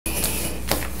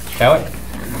shall we?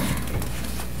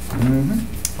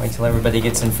 Wait till everybody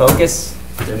gets in focus.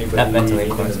 Does anybody Not mentally,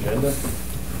 need of an course. agenda?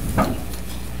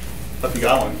 If you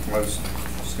got one, I was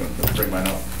just going to bring mine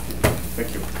up.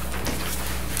 Thank you.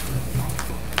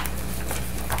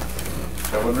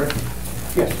 Got one, Rick?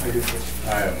 Yes, I do.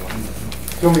 I have one.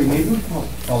 Don't we need them? Oh,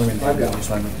 Alderman I've got just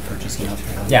wanted to purchase it.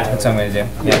 Yeah, that's what I'm going to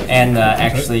do. Yeah, and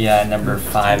actually number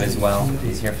 5 as well.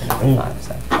 He's here for number 5.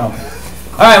 So. Okay.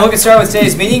 All right, we'll get started with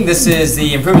today's meeting. This is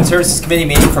the Improvement Services Committee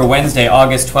meeting for Wednesday,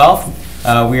 August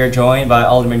 12th. We are joined by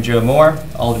Alderman Joe Moore,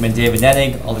 Alderman David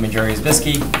Nennig, Alderman Jerry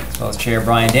Zbisky, as well as Chair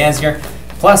Brian Danziger,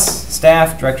 plus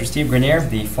staff, Director Steve Grenier,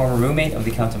 the former roommate of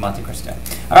the Count of Monte Cristo.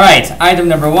 All right, item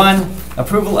number 1,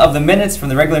 approval of the minutes from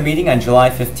the regular meeting on July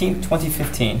 15th,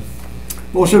 2015.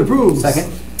 motion approved.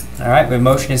 Second? All right, we have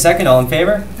motion and second. All in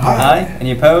favor? Aye.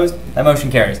 Any opposed? That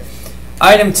motion carries.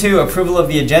 Item 2, approval of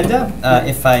the agenda.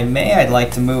 If I may, I'd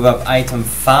like to move up item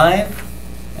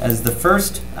 5 as the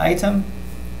first item,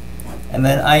 and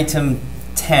then item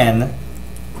 10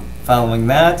 following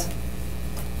that.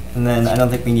 And then I don't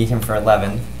think we need him for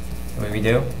 11. Maybe we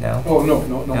do? No? Oh, no.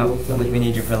 No, I don't think we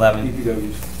need you for 11.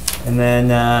 DPWs. And then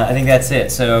I think that's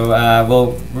it. So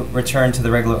we'll return to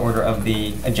the regular order of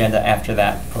the agenda after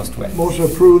that, post-wit. Motion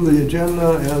approved the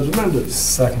agenda as amended.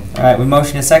 Second. All right, we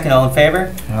motion a second. All in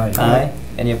favor? Aye.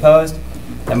 Any opposed?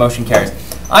 That motion carries.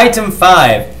 Item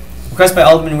 5, request by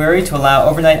Alderman Weary to allow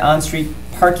overnight on-street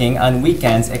parking on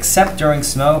weekends except during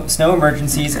snow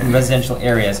emergencies in residential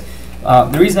areas.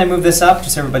 The reason I move this up,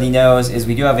 just so everybody knows, is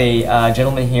we do have a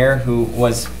gentleman here who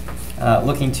was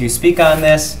looking to speak on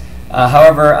this.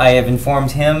 However, I have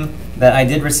informed him that I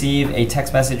did receive a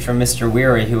text message from Mr.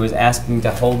 Weary who was asking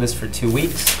to hold this for 2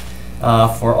 weeks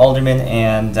for alderman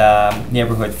and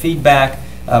neighborhood feedback.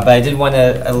 But I did want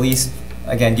to at least,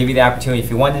 again, give you the opportunity if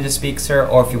you wanted to speak, sir,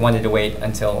 or if you wanted to wait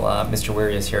until Mr.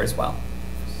 Weary is here as well.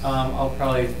 I'll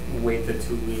probably wait the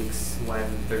 2 weeks when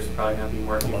there's probably going to be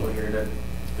more people here to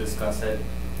discuss it.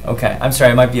 Okay, I'm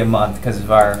sorry, it might be a month because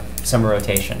of our summer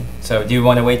rotation. So do you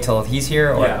want to wait till he's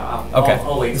here? Or? Yeah, okay.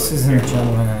 I'll wait This till he's isn't here.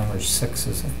 gentleman on number 6,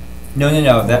 is it?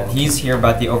 No, that he's here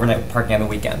about the overnight parking on the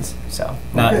weekends. So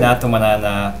not Okay. not the one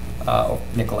on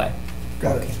Nicolay.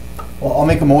 Got it. Well, I'll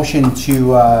make a motion to,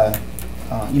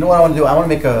 you know what I want to do? I want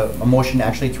to make a motion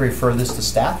actually to refer this to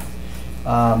staff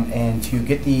and to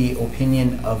get the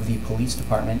opinion of the police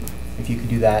department, if you could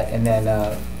do that, and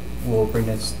then we'll bring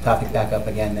this topic back up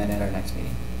again then at our next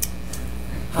meeting.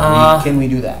 Can we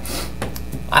do that?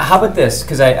 How about this?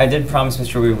 Because I did promise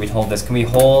Mr. Weir we'd hold this. Can we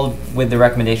hold with the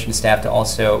recommendation to staff to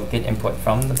also get input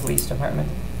from the police department?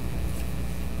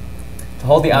 To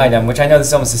hold the item, which I know this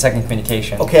is almost a second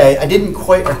communication. Okay, I didn't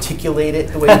quite articulated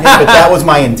it the way you did, but that was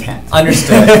my intent.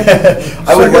 Understood.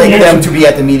 I would like them to be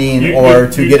at the meeting You- or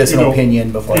you- to get us you an don't-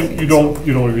 opinion before the meeting. You don't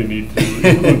even need to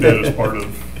include that as part of.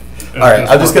 All right,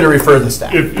 I'm just going to refer the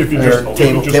staff. If you Or just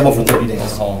table for hold 30 it.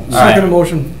 days. Hold. All Second right.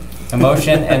 motion. A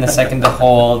motion and a second to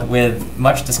hold with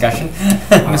much discussion.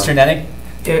 Mr. Nennig?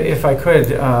 If I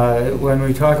could, when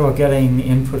we talk about getting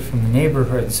input from the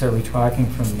neighborhoods, are we talking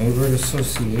from neighborhood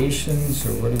associations,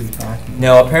 or what are we talking about?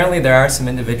 No, apparently there are some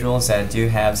individuals that do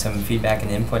have some feedback and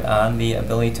input on the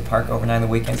ability to park overnight on the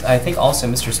weekends. I think also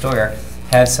Mr. Stoyer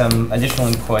has some additional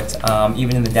input,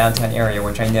 even in the downtown area,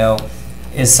 which I know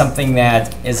is something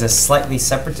that is a slightly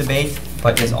separate debate,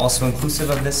 but is also inclusive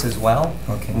of this as well.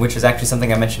 Okay. Which is actually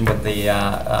something I mentioned with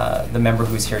the member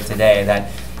who's here today, that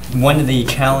one of the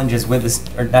challenges with this,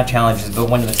 or not challenges, but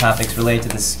one of the topics related to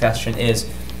this discussion is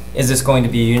this going to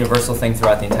be a universal thing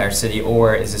throughout the entire city,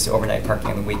 or is this overnight parking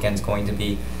on the weekends going to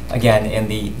be, again, in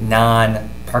the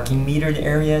non-parking metered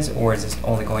areas, or is this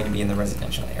only going to be in the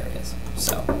residential areas?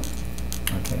 So.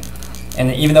 Okay. And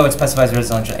even though it specifies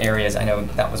residential areas, I know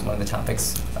that was one of the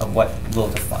topics of what will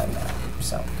define that.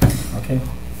 So, Okay.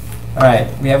 all right,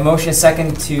 we have a motion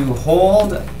second to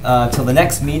hold till the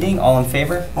next meeting. All in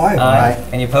favor? Aye. Aye.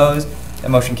 Any opposed? The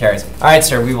motion carries. All right,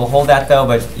 sir, we will hold that though,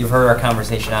 but you've heard our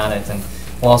conversation on it, and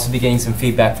we'll also be getting some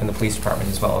feedback from the police department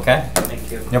as well. Okay? Thank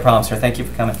you. No problem, sir. Thank you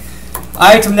for coming.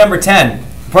 Item number 10.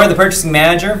 Report of the purchasing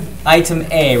manager. Item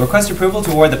A, request approval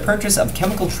to award the purchase of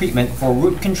chemical treatment for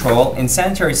root control in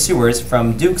sanitary sewers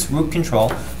from Duke's Root Control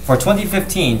for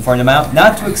 2015 for an amount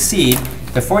not to exceed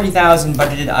the $40,000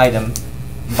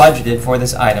 budgeted for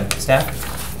this item.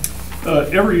 Staff?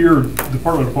 Every year,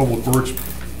 Department of Public Works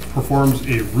performs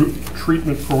a root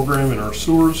treatment program in our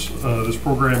sewers. This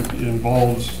program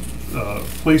involves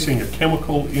placing a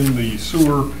chemical in the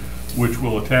sewer which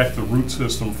will attack the root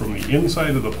system from the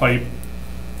inside of the pipe.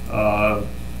 The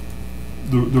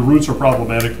roots are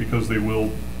problematic because they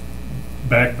will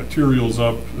back materials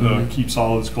up, keep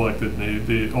solids collected, and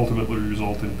they ultimately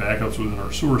result in backups within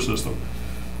our sewer system.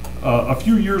 A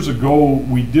few years ago,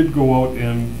 we did go out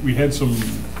and we had some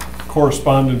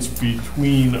correspondence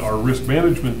between our risk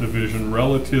management division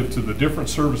relative to the different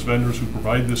service vendors who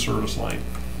provide this service line.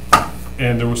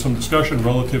 And there was some discussion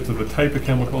relative to the type of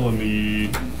chemical and the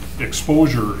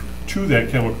exposure to that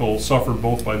chemical suffered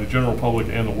both by the general public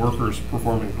and the workers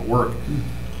performing the work.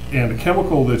 And the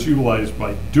chemical that's utilized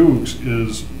by Dukes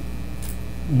is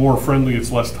more friendly,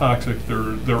 it's less toxic.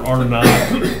 There are not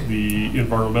the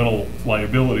environmental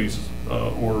liabilities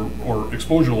or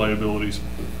exposure liabilities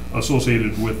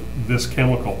associated with this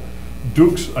chemical.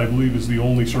 Dukes, I believe, is the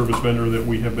only service vendor that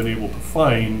we have been able to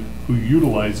find who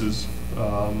utilizes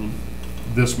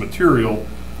this material.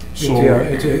 So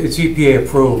It's EPA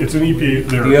approved. it's an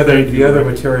EPA. The other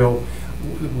material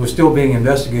was still being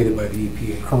investigated by the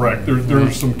EPA. Correct.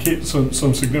 There's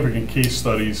some significant case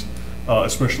studies,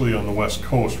 especially on the West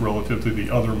Coast, relative to the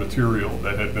other material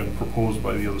that had been proposed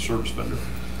by the other service vendor.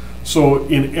 So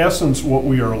in essence, what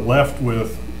we are left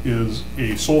with is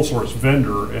a sole source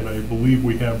vendor, and I believe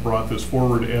we have brought this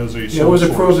forward as a sole source. Yeah, it was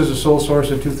approved as a sole source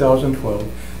in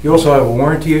 2012. You also have a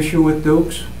warranty issue with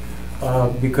Dukes,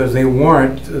 because they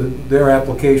warrant their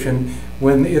application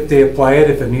if they apply it,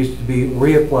 if it needs to be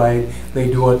reapplied, they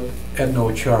do it at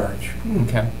no charge.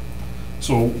 Okay.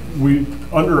 So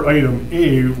under item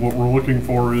A, what we're looking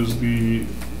for is the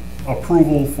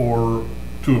approval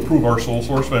to approve our sole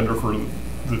source vendor for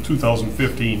the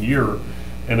 2015 year.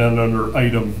 And then under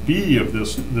item B of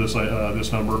this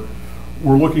number,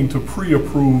 we're looking to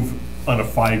pre-approve on a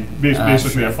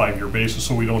basically a 5-year basis,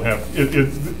 so we don't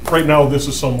have, right now this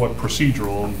is somewhat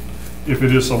procedural, and if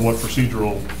it is somewhat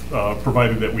procedural,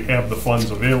 provided that we have the funds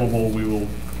available, we will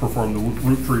perform the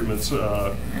root treatments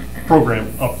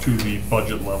program up to the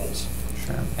budget levels.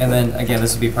 Sure. And then, again,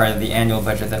 this will be part of the annual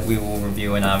budget that we will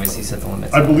review and obviously set the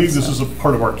limits. I believe this is a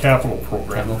part of our capital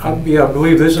program. Yeah, I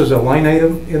believe this is a line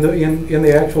item in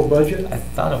the actual budget. I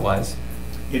thought it was.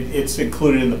 It's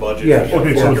included in the budget. Yeah.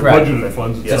 Okay, so it's Correct. budgeted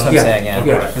funds. That's what I'm Yeah. saying, yeah.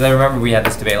 Yeah. Because I remember we had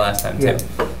this debate last time, too. Yeah.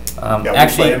 Yeah, we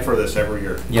Actually, plan for this every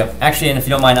year. yep. Actually, and if you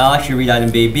don't mind, I'll actually read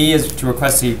item B. B is to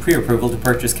request a pre-approval to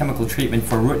purchase chemical treatment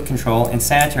for root control in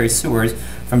sanitary sewers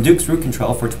from Duke's Root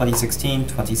Control for 2016,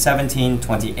 2017,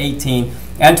 2018,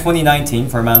 and 2019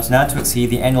 for amounts not to exceed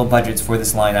the annual budgets for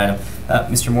this line item.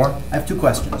 Mr. Moore? I have two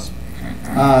questions.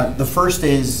 The first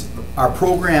is, our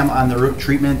program on the root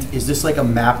treatment, is this like a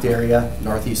mapped area,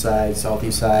 northeast side,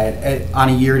 southeast side, on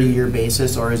a year-to-year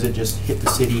basis, or is it just hit the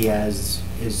city as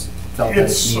is felt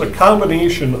as It's a needed?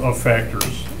 combination of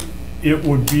factors. It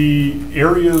would be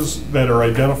areas that are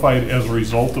identified as a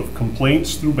result of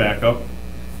complaints through backup,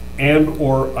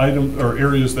 and/or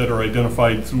areas that are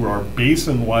identified through our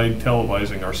basin-wide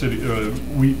televising. Our city,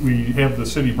 we have the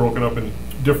city broken up in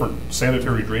different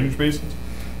sanitary drainage basins,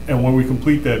 and when we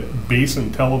complete that basin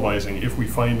televising, if we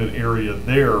find an area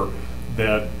there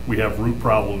that we have root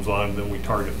problems on, then we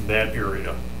target that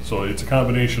area. So it's a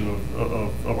combination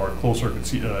of our closed circuit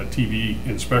TV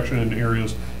inspection in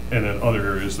areas, and then other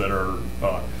areas that are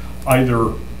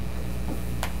either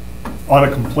on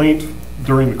a complaint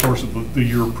during the course of the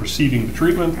year preceding the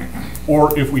treatment,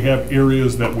 or if we have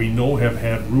areas that we know have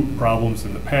had root problems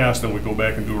in the past, then we go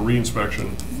back and do a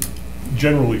reinspection.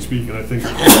 Generally speaking, I think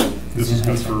this is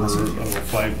good for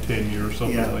 5, 10 years,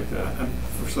 something Yeah. like that.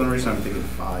 For some reason, I'm thinking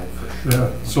 5 for sure. Yeah.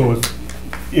 So,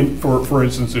 for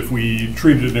instance, if we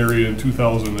treated an area in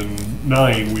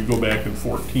 2009, we'd go back in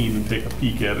 14 and take a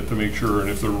peek at it to make sure, and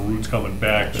if there were roots coming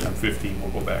back, then in 15 we'll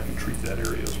go back and treat that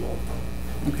area as well.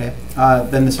 Okay.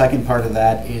 Then the second part of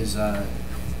that is,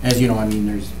 as you know, I mean,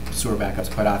 there's sewer backups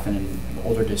quite often in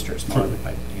older districts, smaller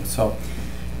pipe. So,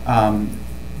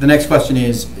 the next question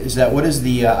is that what is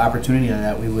the opportunity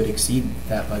that we would exceed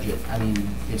that budget? I mean,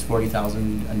 is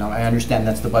 40,000 enough? I understand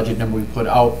that's the budget number we put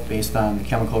out based on the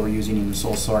chemical we're using in the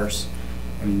sole source.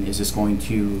 I mean, is this going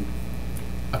to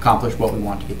accomplish what we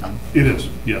want to get done? It is,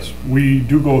 yes. We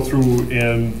do go through,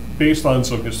 and based on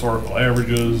some historical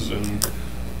averages and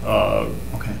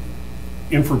Okay.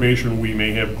 information we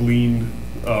may have gleaned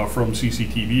from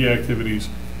CCTV activities,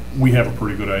 we have a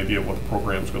pretty good idea of what the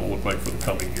program's going to look like for the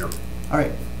coming year. All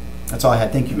right. That's all I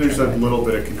had. Thank you. There's a little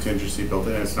bit of contingency built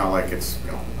in. It's not like it's,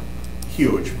 you know,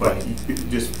 huge, but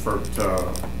just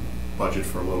to budget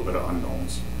for a little bit of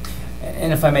unknowns.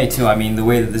 And if I may too, I mean, the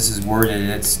way that this is worded,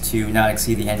 it's to not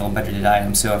exceed the annual budgeted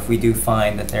item. So if we do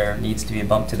find that there needs to be a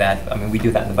bump to that, I mean, we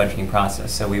do that in the budgeting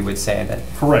process. So we would say that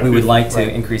Correct. we would like to Right.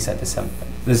 increase that to 7.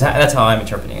 That's how I'm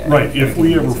interpreting it. Right, if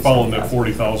we ever Increase it found that 7,000.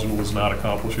 40,000 was not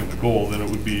accomplishing the goal, then it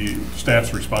would be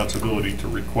staff's responsibility to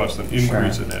request an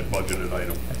increase in that budgeted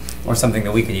item. or something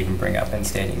that we could even bring up in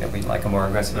stating that we'd like a more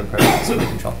aggressive approach to speed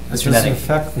control. Does Mr. it Netti?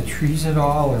 affect the trees at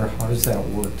all, or how does that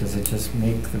work? Does it just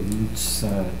make the roots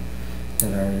that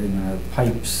are in our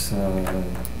pipes,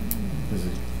 does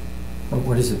it,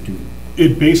 what does it do?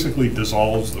 It basically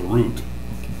dissolves the root.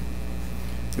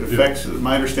 It affects,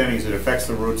 my understanding is it affects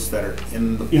the roots that are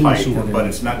in the In the pipe, sewer. but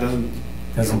it's not, doesn't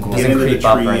Doesn't go. get into the creep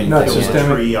up or tree anything. Not until the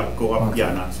systemic? tree go up, Okay.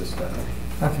 yeah, not systemic.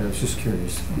 Okay, I was just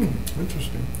curious.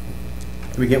 Interesting.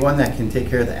 Do we get one that can take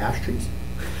care of the ash trees?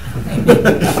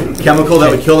 Chemical that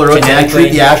would kill the roots and Genetically-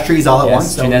 treat the ash trees all at Yes,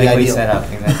 once? That would be genetically ideal. set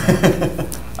up, exactly.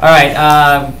 All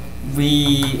right,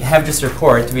 we have just a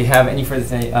report. Do we have any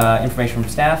further information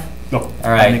from staff? No. All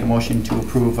I make a right, motion to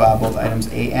approve both items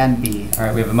A and B. all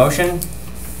right, we have a motion.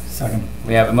 Second.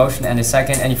 We have a motion and a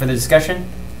second. Any further discussion?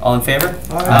 All in favor?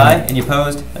 Aye. Any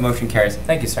opposed? The motion carries.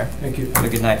 Thank you, sir. Thank you. Have a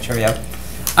good night. Cheerio.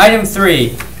 Item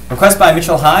 3, request by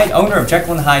Mitchell Hyde, owner of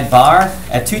Jekyll and Hyde Bar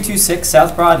at 226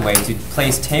 South Broadway, to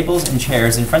place tables and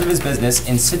chairs in front of his business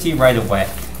in city right-of-way.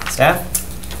 Staff?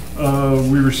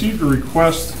 We received a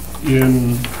request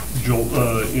in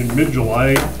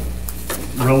mid-July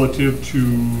relative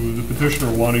to the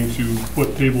petitioner wanting to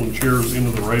put table and chairs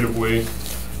into the right-of-way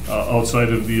outside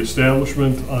of the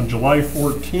establishment. On July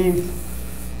 14th,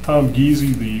 Tom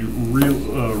Geezy, the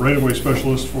right-of-way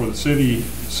specialist for the city,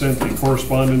 sent a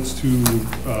correspondence to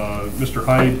Mr.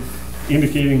 Hyde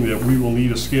indicating that we will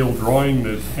need a scale drawing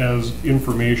that has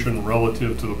information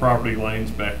relative to the property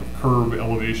lines, back of curb,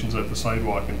 elevations at the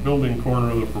sidewalk and building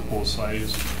corner, the proposed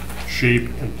size, shape,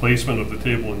 and placement of the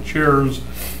table and chairs,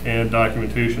 and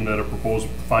documentation that a proposed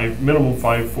minimum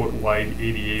 5-foot wide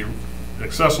ADA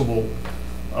accessible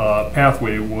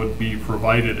pathway would be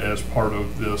provided as part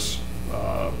of this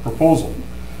proposal.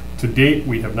 To date,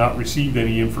 we have not received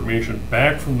any information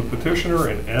back from the petitioner,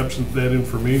 and absent that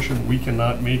information, we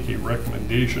cannot make a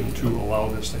recommendation to allow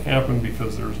this to happen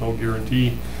because there is no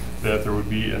guarantee that there would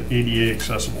be an ADA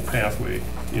accessible pathway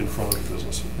in front of the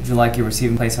business. Would you like a receive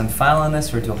and place on file on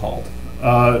this, or to hold?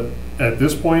 At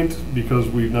this point, because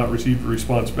we've not received a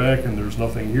response back and there's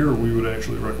nothing here, we would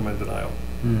actually recommend denial.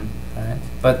 All right.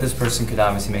 But this person could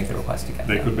obviously make the request again.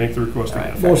 They could make the request All right.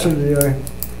 again. Motion denied.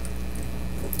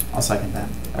 I'll second that.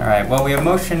 All right, well, we have a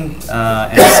motion and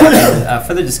a second.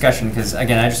 Further discussion, because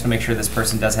again, I just want to make sure this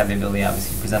person does have the ability,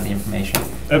 obviously, to present the information. when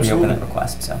We Absolutely. open that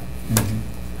request, so.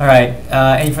 All right,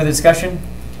 any further discussion?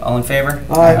 All in favor?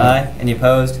 Aye. Any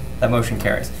opposed? That motion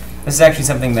carries. This is actually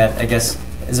something that, I guess,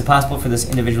 is it possible for this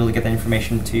individual to get that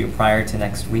information to you prior to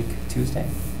next week, Tuesday?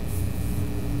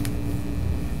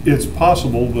 It's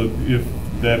possible that if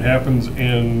that happens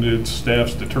and it's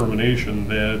staff's determination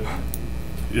that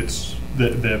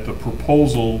that the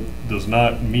proposal does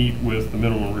not meet with the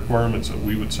minimum requirements that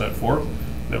we would set forth,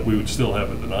 that we would still have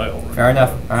a denial. Fair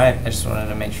enough. All right, I just wanted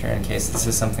to make sure in case this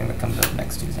is something that comes up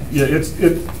next Tuesday.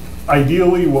 Yeah,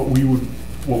 ideally, what we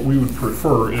would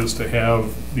prefer is to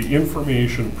have the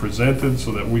information presented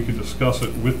so that we could discuss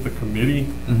it with the committee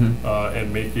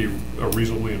and make a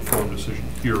reasonably informed decision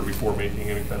here before making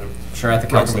any kind of Sure, at the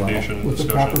council level. recommendation and With the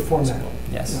discussion. proper format.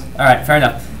 Yes. All right, fair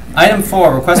enough. Item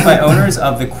 4, request by owners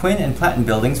of the Quinn and Platten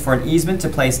buildings for an easement to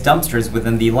place dumpsters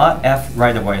within the Lot F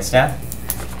right-of-way. Staff?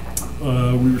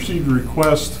 We received a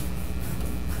request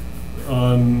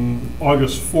on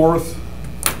August 4th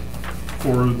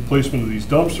for the placement of these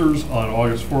dumpsters. On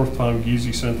August 4th, Tom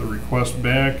Geezy sent a request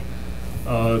back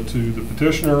to the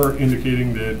petitioner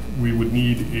indicating that we would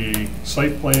need a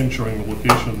site plan showing the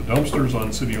location of the dumpsters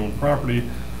on city-owned property,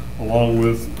 along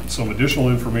with some additional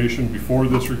information before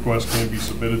this request can be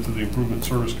submitted to the Improvement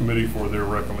Service Committee for their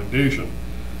recommendation.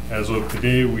 As of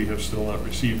today, we have still not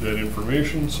received that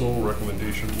information, so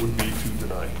recommendation would be to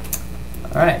deny.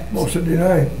 All right. Motion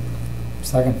denied.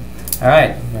 Second. All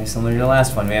right, very similar to the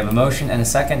last one. We have a motion and a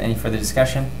second. Any further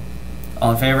discussion?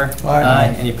 All in favor?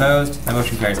 Aye. Any opposed? That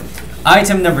motion carries.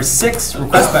 Item number 6,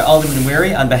 request by Alderman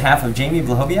Weary on behalf of Jamie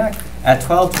Blahoviak at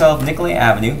 1212 Nicolay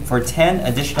Avenue for 10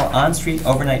 additional on-street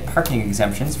overnight parking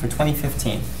exemptions for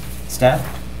 2015.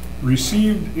 Staff?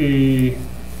 Received a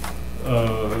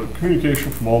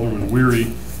communication from Alderman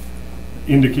Weary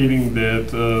indicating that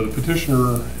the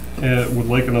petitioner would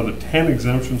like another 10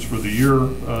 exemptions for the year.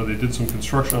 They did some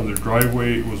construction on their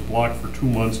driveway. It was blocked for 2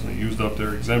 months and they used up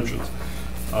their exemptions.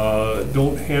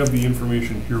 Don't have the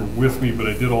information here with me, but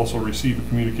I did also receive a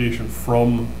communication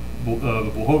from the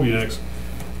Blahoviaks.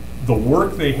 The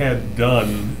work they had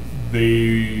done,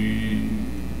 they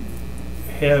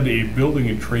had a building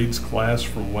and trades class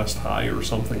from West High or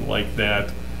something like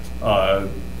that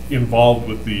involved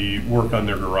with the work on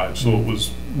their garage. So it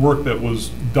was work that was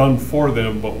done for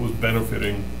them but was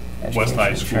benefiting West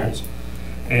High Education, sure. schools.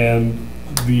 And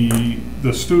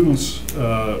the students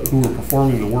who were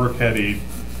performing the work had a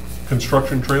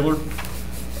construction trailer,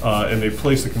 and they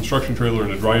placed the construction trailer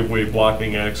in a driveway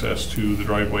blocking access to the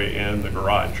driveway and the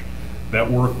garage. That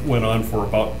work went on for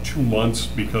about 2 months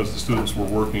because the students were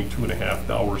working 2.5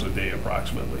 hours a day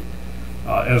approximately.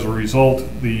 As a result,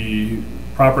 the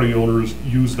property owners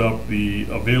used up the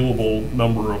available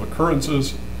number of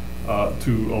occurrences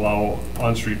to allow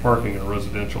on-street parking in a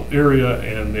residential area,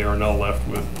 and they are now left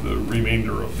with the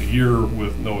remainder of the year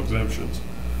with no exemptions.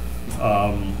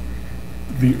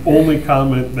 The only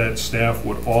comment that staff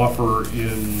would offer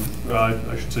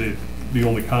I should say, the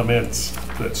only comments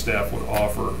that staff would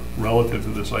offer relative to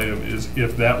this item is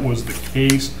if that was the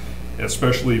case,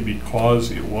 especially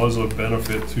because it was of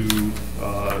benefit to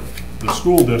the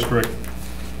school district,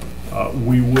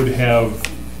 we would have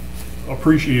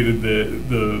appreciated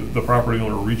the property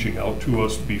owner reaching out to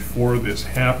us before this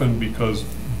happened, because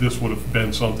this would have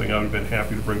been something I would have been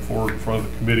happy to bring forward in front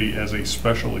of the committee as a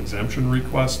special exemption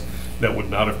request that would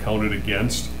not have counted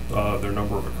against their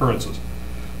number of occurrences.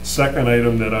 Second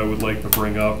item that I would like to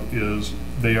bring up is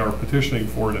they are petitioning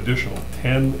for an additional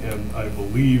 10, and I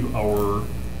believe our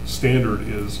standard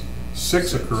is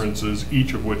 6 occurrences,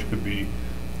 each of which could be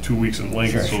 2 weeks in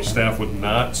length, Sure, so sure. staff would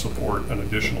not support an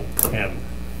additional 10.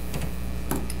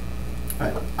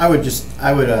 I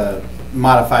would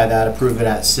modify that, approve it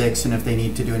at 6, and if they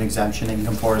need to do an exemption, they can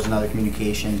come forward as another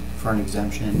communication for an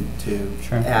exemption to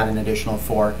Sure. add an additional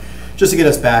 4, just to get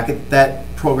us back. That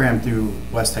program through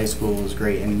West High School is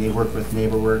great. I mean, they work with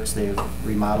NeighborWorks, they've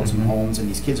remodeled some Mhm. homes, and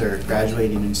these kids are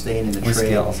graduating and staying in a With trade,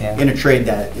 skills, yeah. in a trade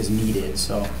that is needed.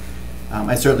 So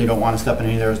I certainly don't want to step on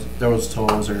any of those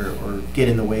toes or get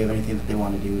in the way of anything that they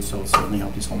want to do. So certainly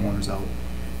help these homeowners out.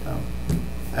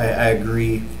 I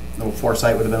agree. A little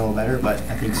foresight would have been a little better, but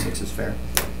I think 6 is fair.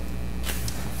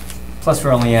 Plus,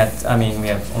 we're only at, I mean, we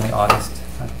have only August,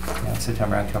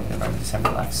 September, October, November,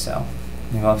 December left, so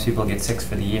I mean, most people get 6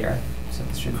 for the year, so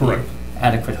it should be Correct.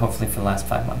 adequate, hopefully, for the last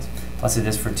 5 months. Plus, it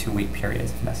is for 2-week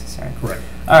periods if necessary. Correct.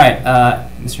 All right,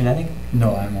 Mr. Netting?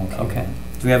 No, I'm okay. Okay.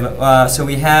 Do we have, so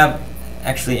we have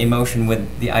actually a motion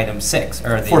with the item 6,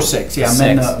 or the... For 6, yeah,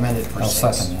 6. amended for I'll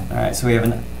 6. second that. All right, so we have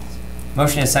a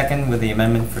motion and a second with the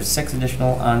amendment for 6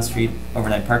 additional on-street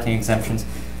overnight parking exemptions.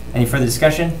 Any further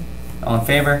discussion? All in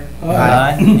favor?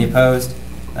 Aye. Any opposed?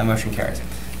 That motion carries.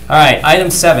 All right, item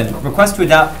 7, request to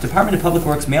adopt Department of Public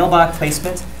Works mailbox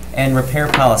placement and repair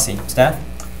policy. Staff?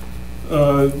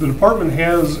 The department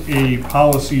has a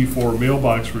policy for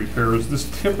mailbox repairs. This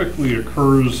typically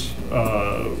occurs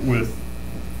with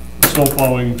snow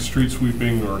plowing, street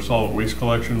sweeping, or solid waste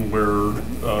collection, where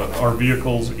our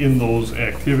vehicles in those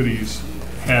activities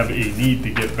have a need to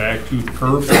get back to the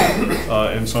curb,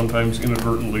 and sometimes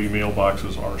inadvertently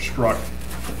mailboxes are struck.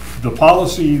 The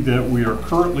policy that we are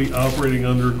currently operating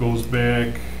under goes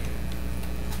back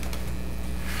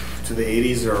To the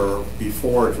 80s or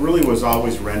before. It really was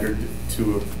always rendered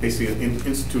to basically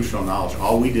institutional knowledge.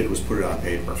 All we did was put it on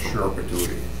paper for Sure.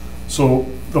 perpetuity. So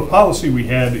the policy we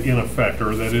had in effect,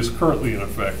 or that is currently in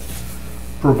effect,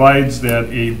 provides that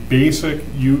a basic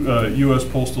U.S.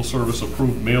 Postal Service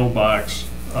approved mailbox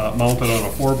mounted on a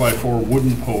 4x4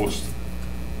 wooden post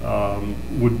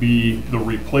would be the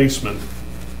replacement.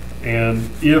 And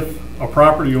if a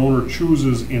property owner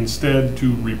chooses instead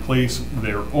to replace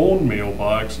their own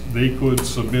mailbox, they could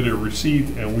submit a receipt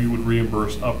and we would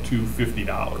reimburse up to $50.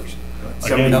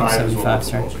 Again, 75 is what we're 75,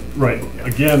 sorry. proposing. right. Yeah.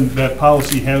 Again, that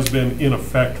policy has been in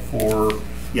effect for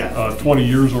Yeah. 20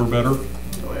 years or better,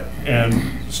 Oh, yeah.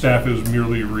 and staff is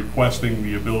merely requesting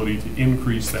the ability to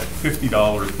increase that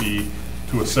 $50 fee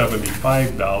to a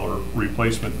 $75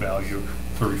 replacement value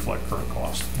to reflect current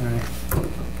cost. All right.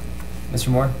 Mr.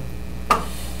 Moore?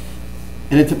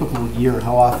 In a typical year,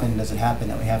 how often does it happen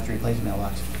that we have to replace a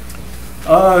mailbox?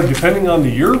 Depending on the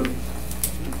year,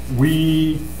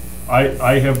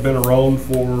 I have been around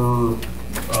for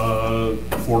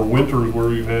winters where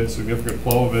we've had significant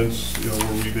plow events,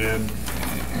 where we've had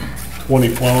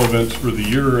 20 plow events for the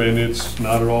year, and it's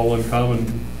not at all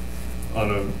uncommon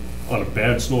on a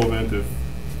bad snow event if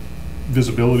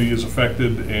visibility is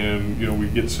affected and, we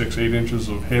get 6-8 inches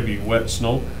of heavy, wet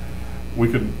snow, we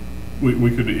could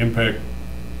impact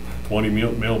 20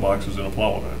 mailboxes in a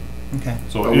plow event. Okay,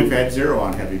 So But we've had 0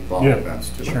 on heavy plow Yeah. events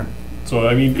too. sure. So,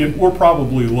 I mean, we're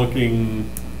probably looking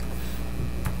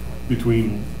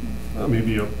between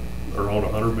maybe around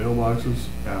 100 mailboxes.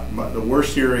 Yeah, the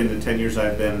worst year in the 10 years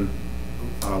I've been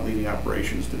leading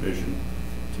operations division,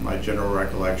 to my general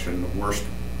recollection, the worst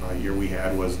year we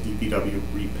had was DPW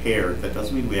repaired. That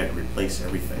doesn't mean we had to replace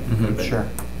everything. It could have been Sure.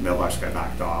 Mailbox got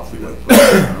knocked off, we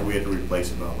had to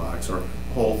replace a mailbox, or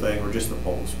the whole thing, or just the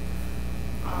poles.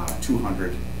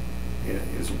 200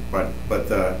 is, but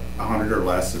the 100 or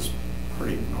less is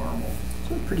pretty normal.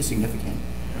 So pretty significant.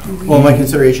 Well, my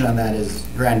consideration on that is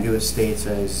Grandview Estates,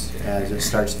 as it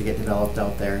starts to get developed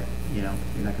out there, you know,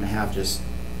 you're not gonna have just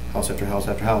house after house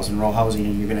after house and row housing,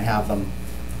 and you're gonna have them,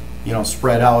 you know,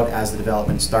 spread out as the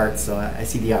development starts, so I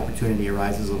see the opportunity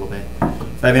arises a little bit.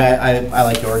 But I mean, I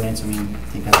like the ordinance. I mean, I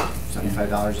think that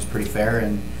 $75 is pretty fair,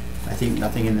 and I think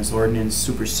nothing in this ordinance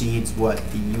supersedes what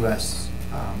the U.S.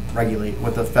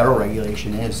 What the federal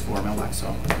regulation is for mailbox, so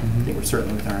I think we're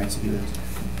certainly within our rights to do this.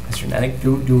 Mr. Nedick?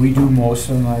 Do we do most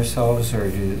of them ourselves, or are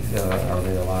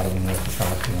there a lot of them with the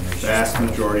property owners? Vast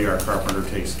majority, our carpenter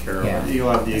takes care of Yeah. it.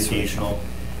 You'll have the occasional,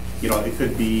 you know, it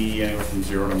could be anywhere from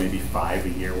 0 to maybe 5 a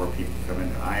year where people come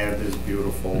in. I have this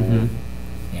beautiful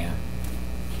Yeah.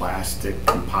 plastic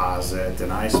composite,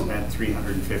 and I spent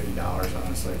 $350 on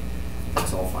it. It's like,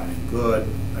 it's all fine and good.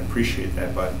 I appreciate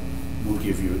that, but we'll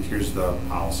give you, here's the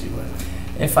policy letter.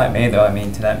 If I may, though, I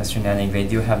mean, to that, Mr. Nenning, they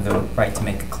do have the right to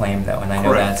make a claim, though, and I know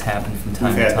Correct. that's happened from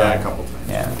time We've to had time. that a couple times.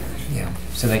 Yeah, Yeah.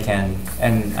 so they can,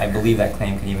 and I believe that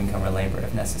claim can even cover labor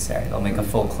if necessary. They'll make a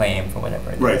full claim for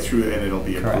whatever it is. Right, through, and it'll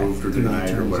be Correct. approved or Through the denied or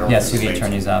attorney's whatever. Yes, through the state's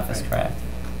attorney's gonna office, pay. correct.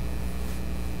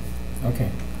 Okay.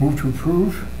 Move to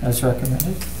approve as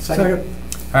recommended? Second.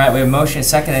 All right, we have a motion, and a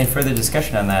second. Any further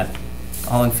discussion on that?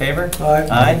 All in favor? Aye.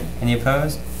 Aye. Any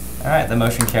opposed? All right, the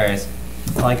motion carries.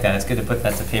 I like that. It's good to put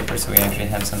that to paper so we actually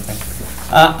have something.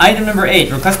 Item number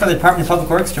 8, request by the Department of Public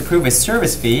Works to approve a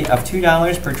service fee of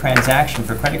 $2 per transaction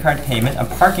for credit card payment of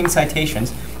parking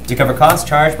citations to cover costs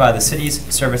charged by the city's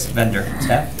service vendor.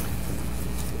 Staff?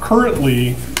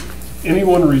 Currently,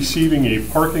 anyone receiving a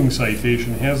parking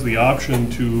citation has the option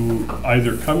to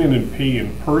either come in and pay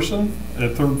in person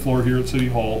at 3rd floor here at City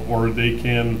Hall, or they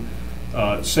can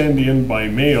send in by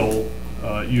mail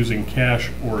using cash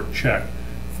or check.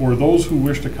 For those who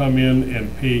wish to come in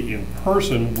and pay in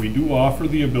person, we do offer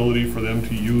the ability for them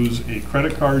to use a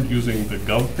credit card using the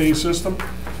GovPay system.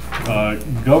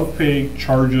 GovPay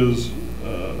charges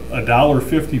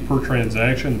 $1.50 per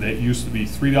transaction. That used to be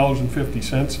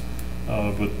 $3.50,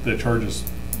 but the charge has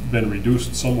been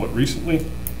reduced somewhat recently.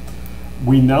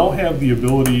 We now have the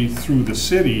ability through the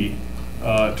city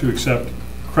to accept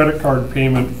credit card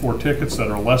payment for tickets that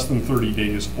are less than 30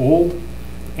 days old.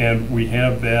 And we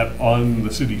have that on the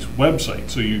city's website.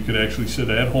 So you could actually sit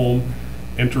at home,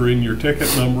 enter in your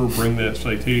ticket number, bring that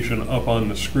citation up on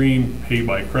the screen, pay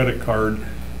by credit card,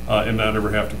 and not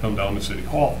ever have to come down to City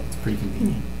Hall. It's pretty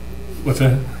convenient. What's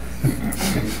that?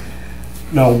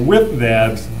 Now with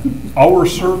that, our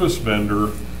service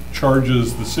vendor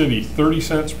charges the city 30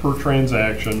 cents per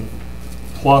transaction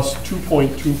plus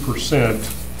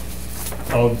 2.2%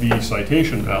 of the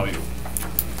citation value.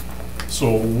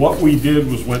 So what we did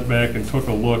was went back and took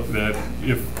a look at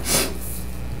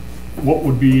what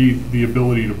would be the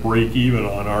ability to break even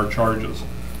on our charges.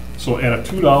 So at a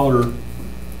 $2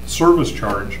 service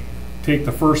charge, take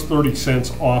the first 30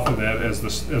 cents off of that as the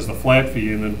flat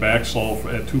fee, and then back solve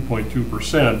at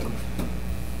 2.2%.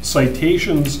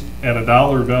 Citations at a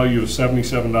dollar value of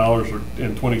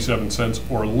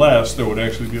 $77.27 or less, there would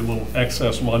actually be a little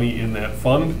excess money in that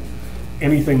fund.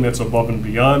 Anything that's above and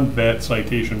beyond that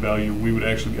citation value, we would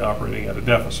actually be operating at a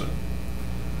deficit.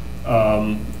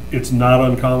 It's not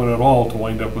uncommon at all to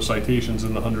wind up with citations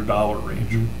in the $100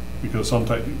 range, because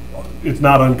sometimes it's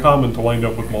not uncommon to wind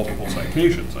up with multiple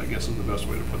citations, I guess is the best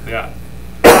way to put that.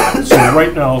 So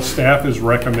right now, staff is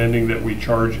recommending that we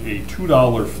charge a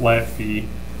 $2 flat fee,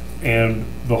 and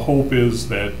the hope is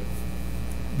that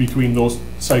between those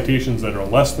citations that are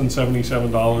less than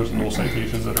 $77 and those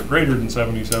citations that are greater than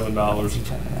 $77,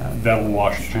 that'll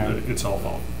wash itself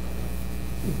out.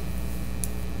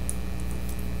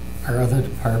 Are other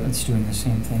departments doing the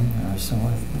same thing or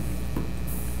similar?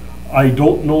 I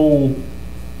don't know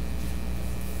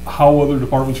how other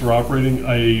departments are operating.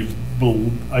 I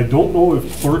don't know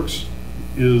if clerks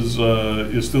is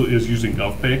using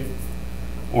GovPay,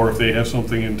 or if they have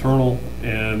something internal,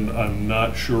 and I'm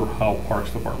not sure how Parks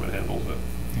Department handles it.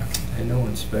 I know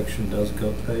inspection does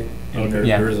GovPay, and Okay. there,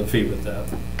 Yeah. there is a fee with that.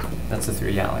 That's a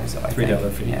 $3 though, I think.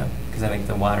 $3 fee. Yeah, because I think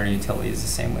the water utility is the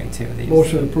same way too. They use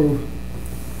Motion approved.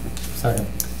 Second.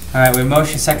 All right, we have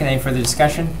motion second. Any further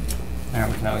discussion? All right,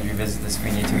 we can always revisit this if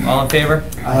we need to. All in favor?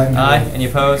 Aye. Aye. Any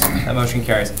opposed? That motion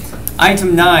carries.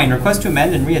 Item 9, request to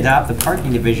amend and readopt the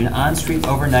parking division on-street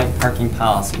overnight parking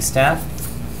policy. Staff?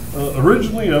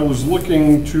 Originally, I was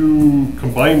looking to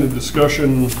combine the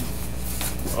discussion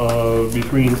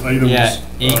between items Yeah,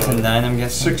 8 and 9, I'm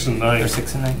guessing. 6 and 9. Or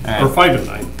 6 and 9? All Or right. 5 and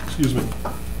 9, excuse me.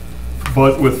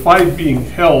 But with 5 being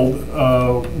held,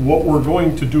 what we're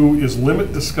going to do is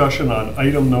limit discussion on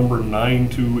item number 9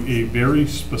 to a very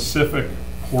specific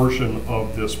portion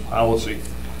of this policy.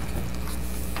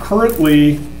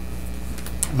 Currently,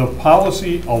 the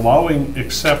policy allowing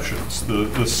exceptions,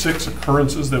 the 6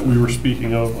 occurrences that we were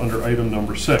speaking of under item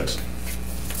number 6,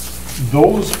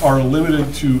 those are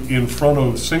limited to in front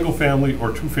of single-family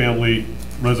or two-family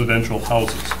residential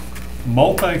houses.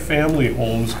 Multi-family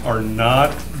homes are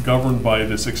not governed by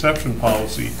this exception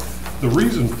policy. The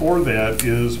reason for that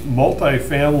is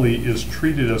multifamily is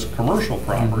treated as commercial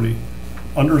property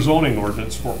under zoning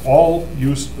ordinance for all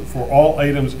use, for all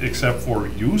items except for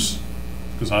use,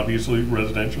 because obviously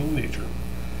residential in nature,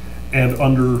 and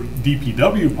under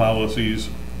DPW policies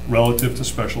relative to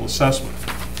special assessment.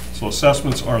 So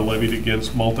assessments are levied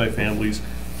against multifamilies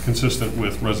consistent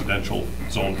with residential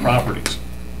zone properties.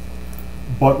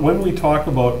 But when we talk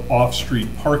about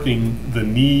off-street parking, the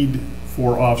need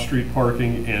for off-street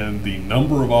parking and the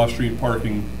number of off-street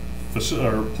parking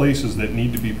or places that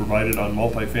need to be provided on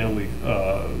multifamily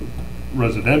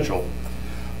residential,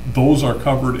 those are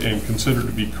covered and considered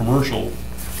to be commercial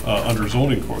under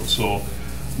zoning codes. So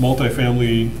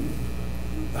multifamily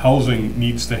housing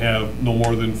needs to have no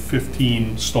more than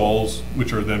 15 stalls,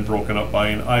 which are then broken up by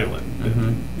an island.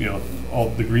 And, you know, all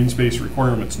the green space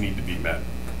requirements need to be met.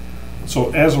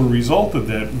 So as a result of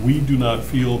that, we do not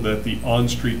feel that the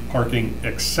on-street parking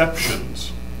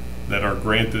exceptions that are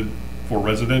granted for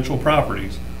residential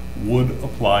properties would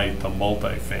apply to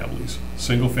multifamilies,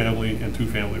 single-family and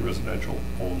two-family residential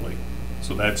only.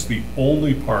 So that's the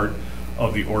only part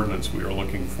of the ordinance we are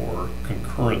looking for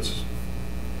concurrence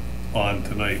on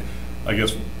tonight. I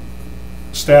guess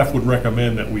staff would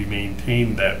recommend that we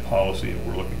maintain that policy, and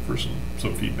we're looking for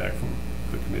some feedback from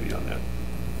the committee on that.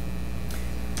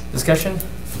 Discussion?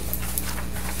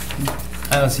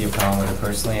 I don't see a problem with it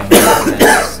personally. I mean,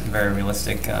 it's very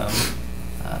realistic.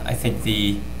 I think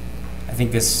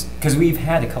this, because we've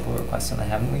had a couple of requests on that,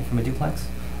 haven't we, from a duplex?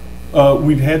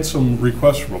 We've had some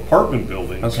requests from apartment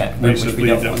buildings, Okay, basically,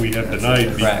 that we have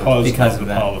denied because of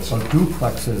the policy. So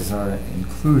duplexes are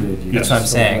included. You Yes. That's what I'm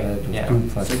still saying, gotta do yeah.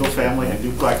 duplexes. Single family and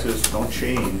duplexes don't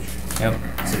change. Yep.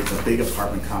 It's the big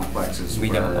apartment complexes We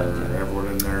where don't want to. everyone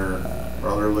and their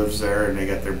brother lives there and they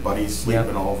got their buddies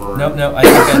sleeping over. Nope, I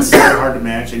think It's that's, hard to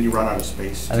manage and you run out of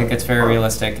space. I think it's very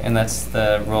realistic, and that's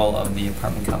the role of the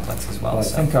apartment complex as well. Well, I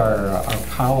so. think our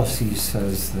policy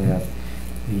says that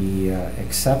the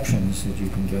exceptions that you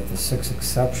can get, the 6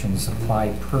 exceptions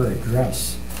apply per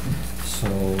address. So,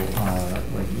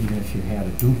 like even if you had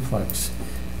a duplex,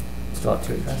 Still have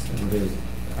to address it. would it,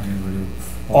 I mean, would it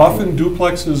fall- Often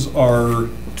duplexes are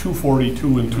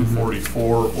 242 and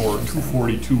 244 or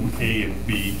 242A and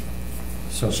B.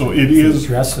 So if So the it is-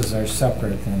 addresses are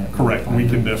separate, then it. would Correct, apply we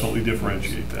can to- definitely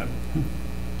differentiate that.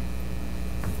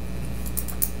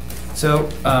 So,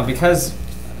 because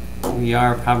we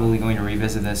are probably going to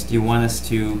revisit this, do you want us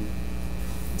to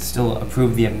still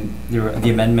approve the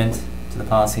amendment to the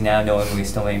policy now, knowing we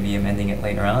still may be amending it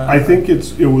later on? I think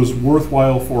it was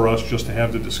worthwhile for us just to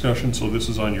have the discussion, so this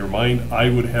is on your mind. I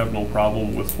would have no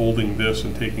problem with holding this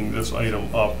and taking this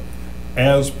item up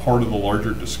as part of the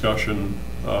larger discussion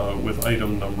with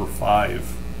item number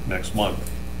 5 next month.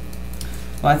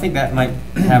 Well, I think that might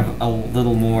have a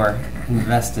little more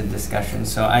invested discussion,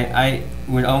 so I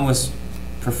would almost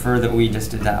prefer that we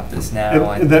just adopt this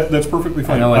now. And that's perfectly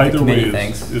fine. know what the Either way committee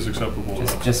thinks. is acceptable. to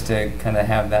us. Just to kind of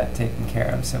have that taken care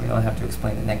of, so we don't have to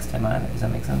explain it next time on. Does that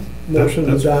make sense? Motion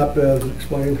to That's- adopt as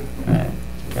explained. All right.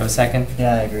 You have a second?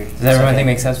 Yeah, I agree. Does everyone think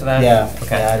makes sense with that? Yeah,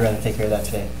 Okay. yeah, I'd rather take care of that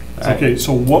today. All right. Okay,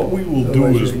 so what we will do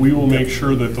is we will make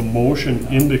sure that the motion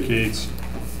indicates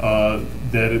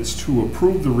that it's to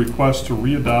approve the request to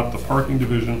readopt the parking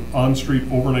division on-street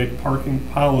overnight parking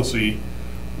policy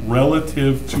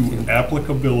relative to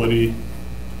applicability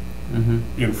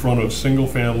in front of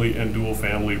single-family and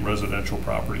dual-family residential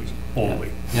properties only.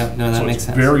 Yeah, no, that makes sense.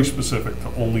 So it's very specific to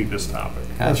only this topic.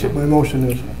 That's Gotcha. what my motion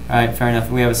is. All right, fair enough.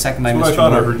 We have a second by That's Mr. what I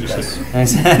thought I Moore. heard you say.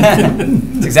 Thanks.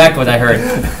 That's exactly what I heard.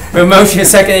 We have a motion, a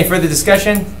second. Any further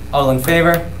discussion? All in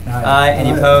favor? Aye.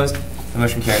 Any Aye. opposed? The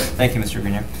motion carries. Thank you, Mr.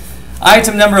 Grenier.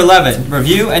 Item number 11,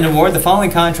 review and award the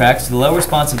following contracts to the low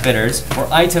responsive bidders for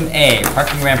item A,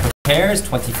 parking ramp repairs,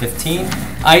 2015.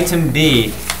 Item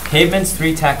B, pavements,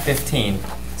 3-TAC 15.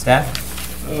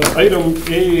 Staff? Item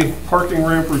A, parking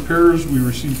ramp repairs, we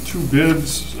received 2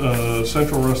 bids,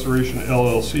 Central Restoration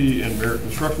LLC and Merit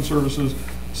Construction Services.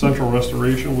 Central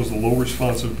Restoration was the low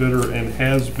responsive bidder and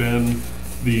has been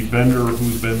the vendor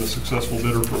who's been the successful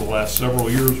bidder for the last several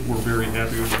years. We're very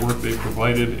happy with the work they've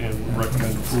provided and would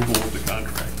recommend approval of the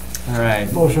contract. All right.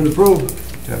 Do Motion approved.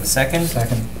 we have a second?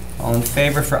 Second. All in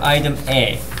favor for item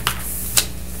A?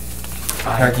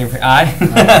 Parking for,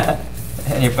 aye?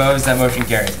 Any opposed? That motion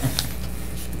carries.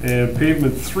 And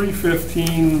pavement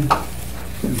 315,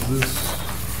 is this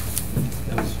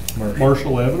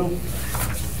Marshall Avenue?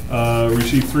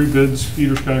 Received 3 bids,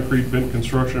 Peters Concrete, Bent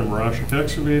Construction, and Marashik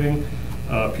Excavating.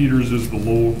 Peters is the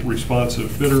low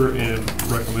responsive bidder and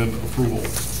recommend approval.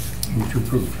 Move to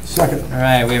approve. Second. All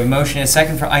right, we have a motion and a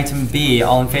second for item B.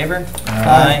 All in favor?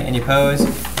 Aye. Any opposed?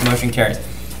 The motion carries.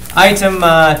 Item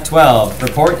 12,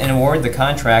 report and award the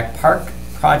contract Park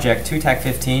Project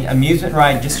 2-TAC-15 amusement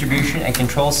ride distribution and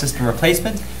control system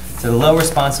replacement to the low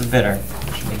responsive bidder.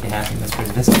 That should make you happy, Mr.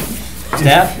 Zavisky.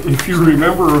 Staff? If you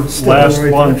remember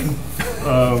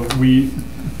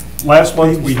last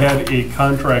month we had a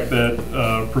contract that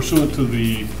pursuant to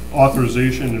the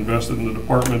authorization invested in the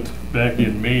department back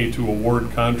in May to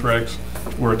award contracts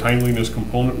where a timeliness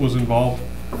component was involved.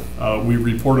 We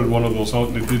reported one of those out,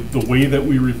 and the way that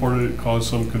we reported it caused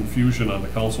some confusion on the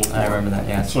council floor. I remember that,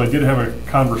 yes. So I did have a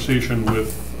conversation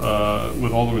with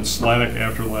Alderman Sladek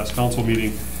after the last council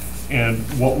meeting, and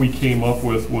what we came up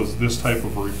with was this type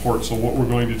of a report. So what we're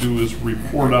going to do is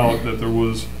report out that there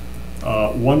was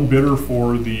one bidder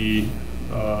for the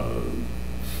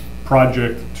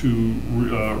project to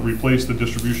replace the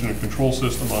distribution and control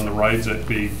system on the rides at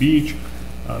Bay Beach.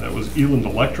 That was Eland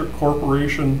Electric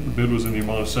Corporation. The bid was in the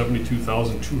amount of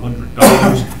 $72,200.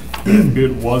 That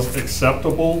bid was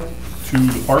acceptable to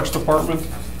the Parks Department,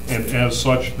 and as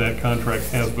such, that contract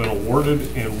has been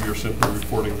awarded, and we are simply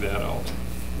reporting that out.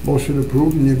 Motion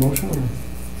approved, need a motion?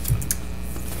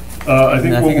 I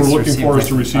think what we're it's looking for is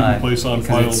to receive receive and place on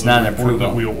because file it's the not an report that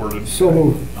approval. we awarded. So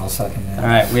moved. I'll second that. All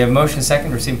right, we have a motion and a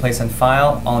second, receive and place on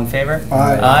file. All in favor?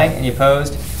 Aye. Aye. Any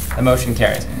opposed? The motion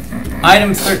carries.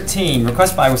 Item 13,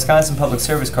 request by Wisconsin Public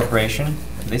Service Corporation,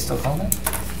 do they still call that?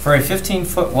 For a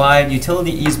 15-foot wide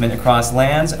utility easement across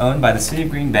lands owned by the City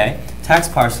of Green Bay, tax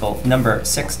parcel number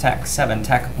 6, TAC 7,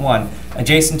 TAC 1,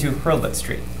 adjacent to Hurlbut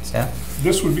Street. Staff?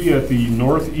 This would be at the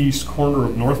northeast corner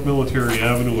of North Military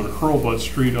Avenue and Hurlbut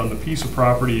Street on the piece of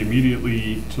property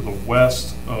immediately to the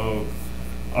west of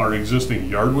our existing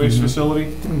yard waste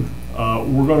facility.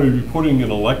 We're going to be putting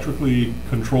an electrically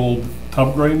controlled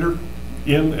tub grinder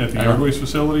in at the yard waste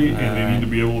facility, and they need to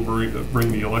be able to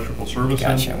bring the electrical service in.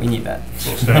 Gotcha, we need that.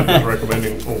 So staff is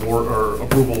recommending award or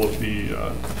approval of the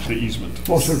easement.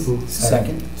 Motion approved.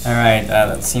 Second. All right,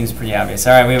 that seems pretty obvious.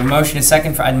 All right, we have a motion and a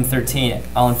second for item 13.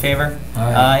 All in favor?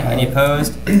 Aye. Any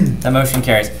opposed? The motion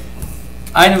carries.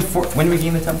 Item 4, when are we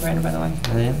getting the tub grinder, by the way?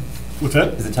 Are they in? What's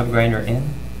that? Is the tub grinder in?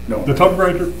 No. The tub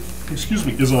grinder, excuse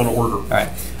me, is on order. All right.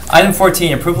 Item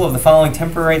 14, approval of the following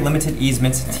temporary limited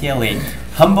easements, TLE.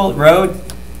 Humboldt Road,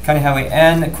 County Highway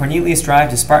N, Cornelius Drive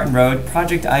to Spartan Road,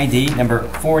 project ID number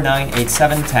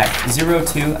 4987, TAC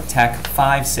 02, TAC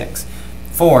 56.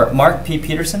 4, Mark P.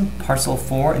 Peterson, parcel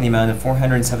 4, in the amount of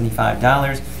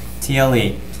 $475,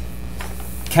 TLE.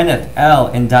 Kenneth L.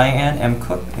 and Diane M.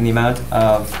 Cook, in the amount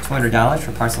of $200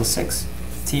 for parcel 6,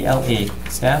 TLE.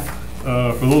 Staff?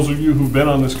 For those of you who've been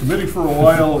on this committee for a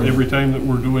while, every time that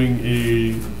we're doing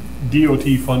a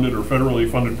DOT-funded or federally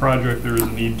funded project, there is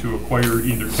a need to acquire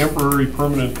either temporary,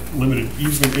 permanent, limited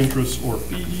easement interests or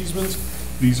fee easements.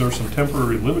 These are some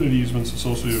temporary limited easements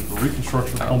associated with the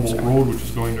reconstruction of Humboldt Road, which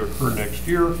is going to occur next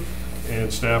year,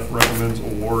 and staff recommends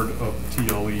award of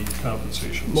TLE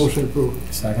compensations. Motion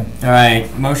approved. Second. All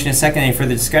right, motion and second. Any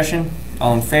further discussion?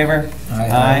 All in favor?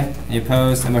 Aye. Any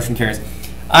opposed? The motion carries.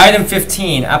 Item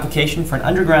 15, application for an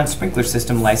underground sprinkler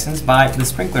system license by the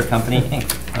Sprinkler Company,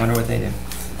 Inc. I wonder what they do.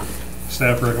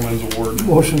 Staff recommends award.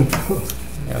 Motion approved.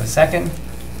 You have a second?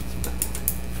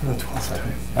 For the 12th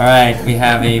time. All right, we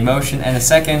have a motion and a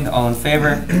second. All in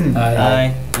favor?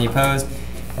 Aye. Any opposed?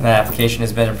 And that application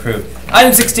has been approved.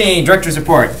 Item 16, Director's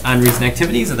Report on recent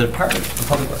activities of the Department of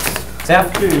Public Works.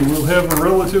 Staff? Okay, we'll have a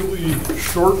relatively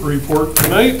short report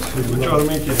tonight, which ought to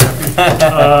make you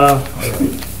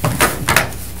happy.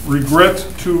 Regret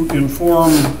to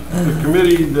inform the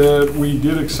committee that we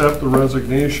did accept the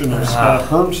resignation of Scott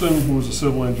Hermson, who was a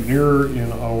civil engineer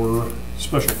in our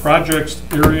special projects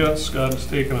area. Scott has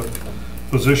taken a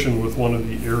position with one of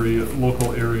the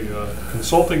local area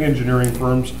consulting engineering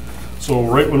firms. So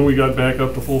right when we got back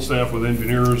up to full staff with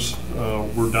engineers,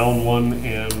 we're down one,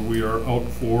 and we are out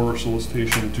for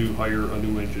solicitation to hire a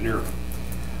new engineer.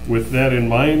 With that in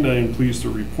mind, I am pleased to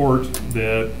report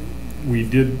that we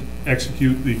did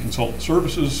execute the consultant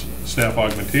services staff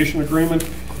augmentation agreement,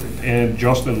 and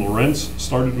Justin Lorenz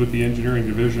started with the engineering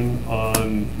division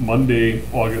on Monday,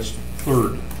 August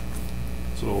 3rd.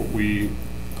 So we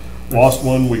lost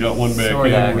one, we got one back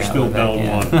Sorta, in, we're got still one back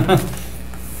down in. one.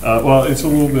 Well, it's a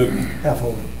little bit, Half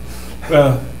over.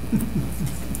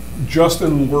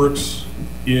 Justin works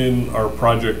in our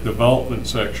project development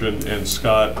section, and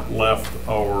Scott left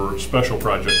our special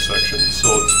project section. So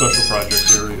the special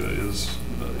project area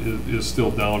is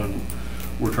still down, and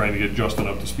we're trying to get Justin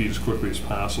up to speed as quickly as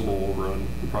possible over on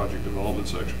the project development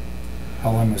section.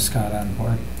 How long was Scott on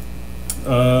board?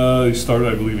 He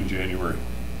started, I believe, in January.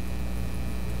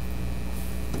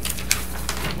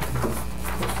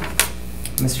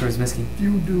 Mr. Wisniewski. Do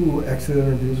you do exit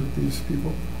interviews with these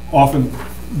people?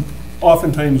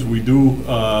 Oftentimes we do.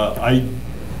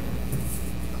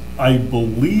 I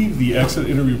believe the exit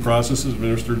interview process is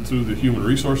administered through the Human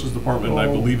Resources Department, and I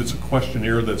believe it's a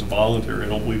questionnaire that's voluntary. I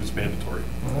don't believe it's mandatory.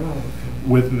 Oh, okay.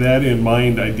 With that in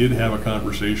mind, I did have a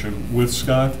conversation with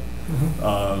Scott.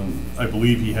 I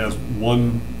believe he has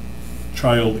one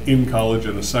child in college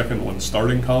and a second one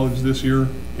starting college this year,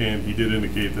 and he did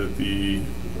indicate that the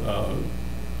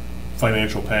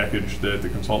financial package that the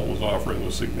consultant was offering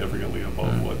was significantly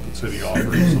above what the city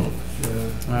offered. So,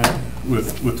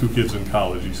 with two kids in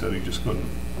college, he said he just couldn't.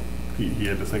 He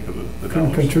had to think of the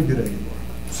Couldn't dollars. contribute anymore.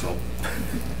 So,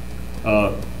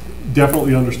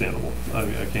 definitely understandable. I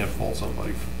mean, I can't fault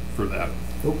somebody for that.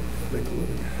 Nope. Make a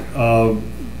living.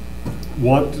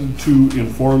 Want to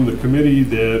inform the committee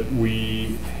that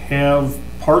we have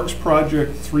Parks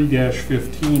Project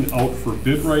 3-15 out for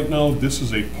bid right now. This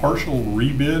is a partial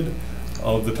rebid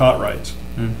of the tot rides.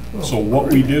 So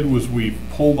what we did was we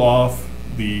pulled off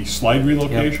the slide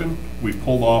relocation. We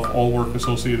pulled off all work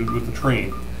associated with the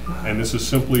train. And this is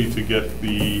simply to get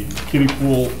the kiddie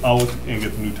pool out and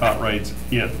get the new tot rides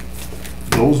in.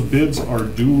 Those bids are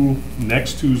due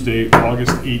next Tuesday,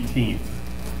 August 18th.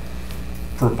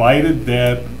 Provided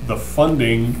that the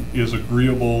funding is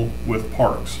agreeable with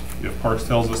Parks. If Parks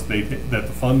tells us that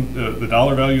the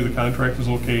dollar value of the contract is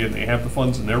okay and they have the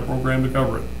funds in their program to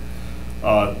cover it,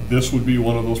 this would be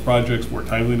one of those projects where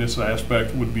timeliness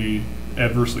aspect would be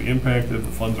adversely impacted.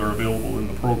 The funds are available in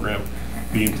the program.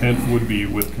 The intent would be,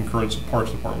 with concurrence of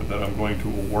Parks Department, that I'm going to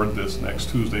award this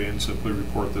next Tuesday and simply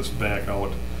report this back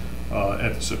out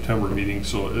at the September meeting.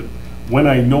 So when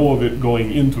I know of it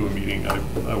going into a meeting, I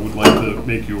would like to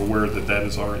make you aware that that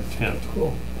is our intent.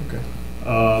 Cool, okay.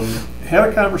 Had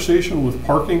a conversation with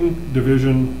Parking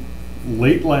Division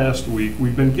late last week.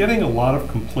 We've been getting a lot of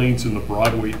complaints in the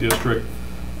Broadway district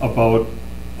about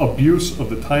abuse of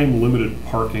the time-limited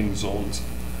parking zones.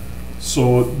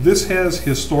 So this has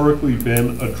historically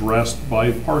been addressed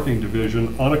by the Parking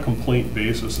Division on a complaint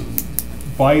basis. And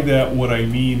by that, what I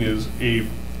mean is a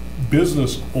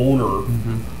business owner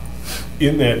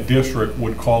in that district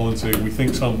would call and say, we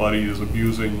think somebody is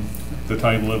abusing the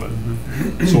time limit.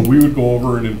 So we would go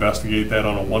over and investigate that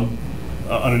on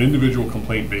an individual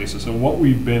complaint basis. And what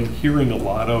we've been hearing a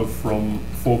lot of from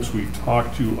folks we've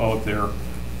talked to out there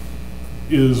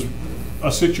is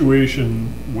a situation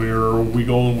where we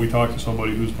go and we talk to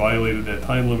somebody who's violated that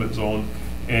time limit zone,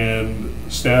 and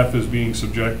staff is being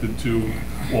subjected to,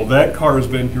 well, that car has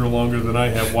been here longer than I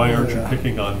have, why aren't you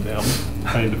picking on them,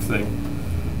 kind of thing.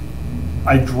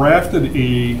 I drafted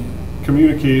a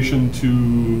communication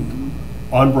to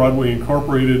On Broadway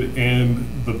Incorporated and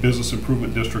the Business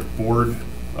Improvement District Board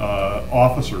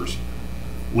officers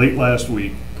late last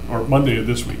week, or Monday of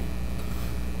this week,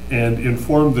 and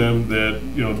informed them that,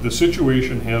 you know, the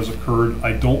situation has occurred.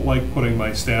 I don't like putting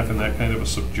my staff in that kind of a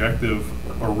subjective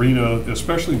arena,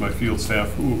 especially my field staff,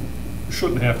 who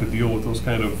shouldn't have to deal with those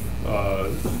kind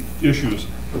of issues.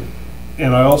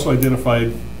 And I also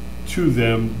identified to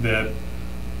them that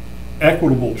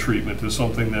equitable treatment is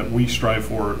something that we strive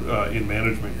for in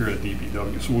management here at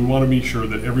DPW. So we want to be sure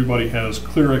that everybody has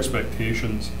clear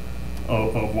expectations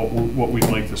of what we'd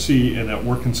like to see, and that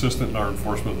we're consistent in our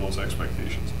enforcement of those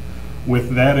expectations.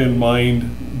 With that in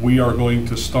mind, we are going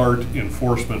to start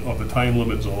enforcement of the time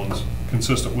limit zones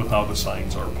consistent with how the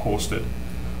signs are posted.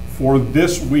 For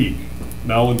this week,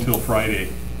 now until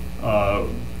Friday,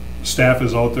 staff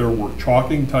is out there, we're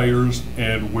chalking tires,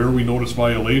 and where we notice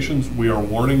violations, we are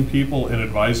warning people and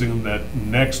advising them that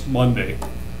next Monday,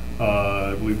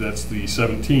 I believe that's the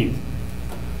 17th,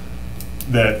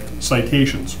 that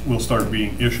citations will start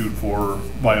being issued for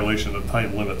violation of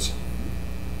time limits.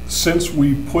 Since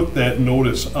we put that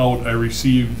notice out, I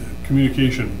received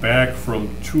communication back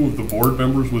from 2 of the board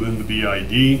members within the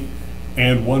BID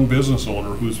and one business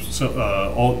owner who's,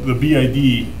 the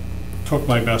BID took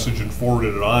my message and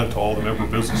forwarded it on to all the member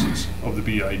businesses of the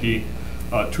BID.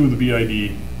 2 of the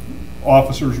BID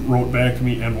officers wrote back to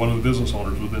me, and one of the business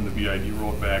owners within the BID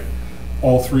wrote back,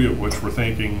 all 3 of which were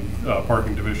thanking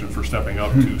Parking Division for stepping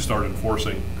up to start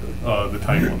enforcing the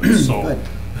time limits. So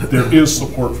there is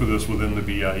support for this within the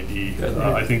BID.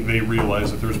 I think they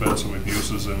realize that there's been some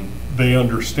abuses, and they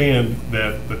understand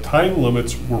that the time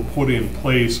limits were put in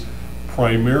place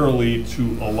primarily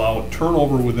to allow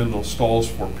turnover within those stalls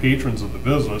for patrons of the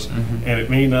business, and it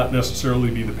may not necessarily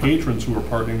be the patrons who are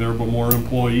parking there, but more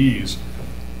employees,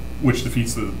 which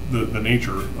defeats the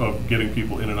nature of getting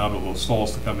people in and out of those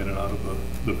stalls to come in and out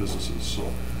of the businesses.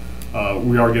 So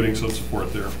we are getting some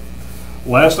support there.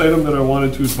 Last item that I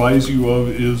wanted to advise you of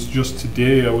is just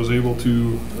today I was able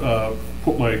to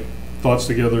put my thoughts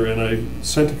together, and I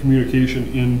sent a communication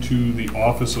into the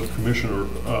Office of Commissioner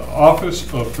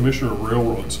of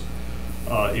Railroads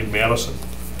in Madison.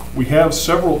 We have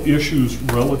several issues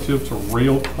relative to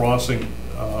rail crossing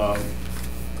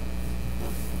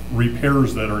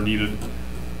repairs that are needed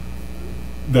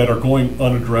that are going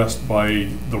unaddressed by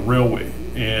the railway,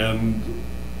 and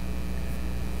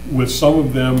with some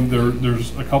of them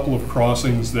there's a couple of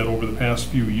crossings that over the past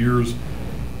few years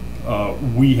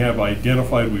we have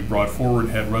identified, we've brought forward,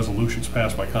 had resolutions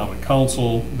passed by Common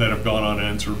Council that have gone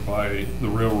unanswered by the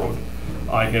railroad.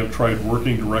 I have tried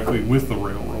working directly with the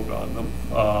railroad on them,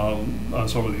 on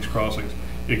some of these crossings.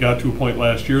 It got to a point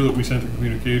last year that we sent a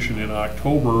communication in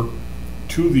October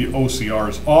to the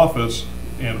OCR's office,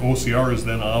 and OCR is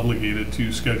then obligated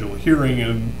to schedule a hearing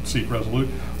and seek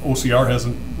resolution. OCR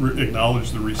hasn't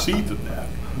acknowledged the receipt of that,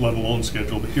 let alone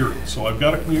scheduled a hearing. So I've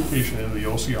got a communication into the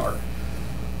OCR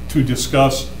to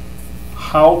discuss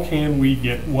how can we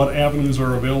get, what avenues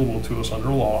are available to us under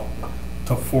law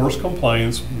to force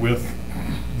compliance with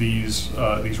these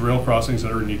rail crossings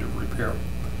that are in need of repair.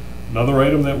 Another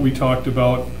item that we talked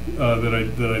about that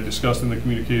I discussed in the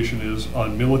communication is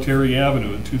on Military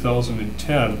Avenue in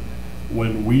 2010,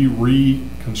 when we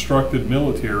reconstructed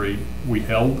Military, we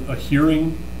held a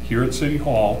hearing here at City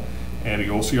Hall, and the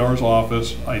OCR's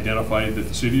office identified that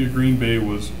the City of Green Bay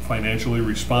was financially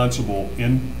responsible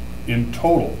in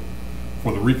total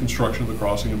for the reconstruction of the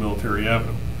crossing of Military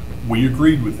Avenue. We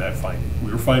agreed with that finding.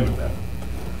 We were fine with that.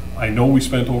 I know we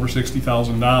spent over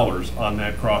 $60,000 on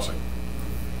that crossing.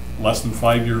 Less than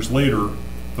 5 years later,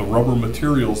 the rubber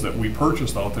materials that we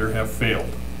purchased out there have failed.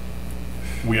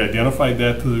 We identified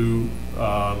that to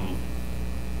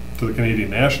the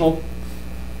Canadian National.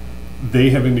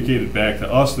 They have indicated back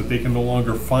to us that they can no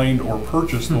longer find or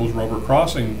purchase those rubber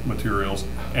crossing materials,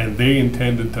 and they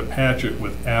intended to patch it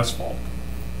with asphalt.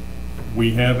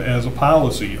 We have, as a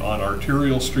policy on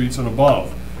arterial streets and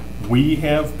above, we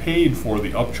have paid for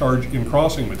the upcharge in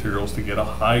crossing materials to get a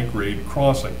high-grade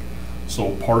crossing.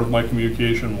 So part of my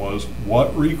communication was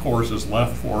what recourse is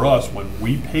left for us when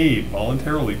we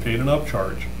voluntarily paid an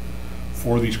upcharge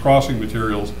for these crossing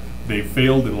materials. They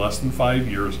failed in less than 5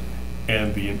 years,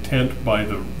 and the intent by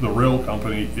the rail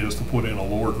company is to put in a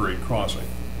lower grade crossing.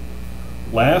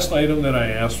 Last item that I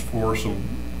asked for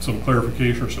some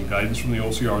clarification or some guidance from the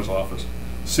OCR's office.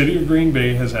 City of Green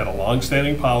Bay has had a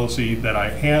long-standing policy that I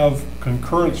have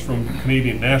concurrence from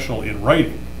Canadian National in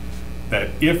writing, that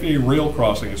if a rail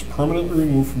crossing is permanently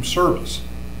removed from service,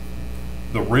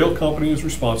 the rail company is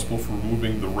responsible for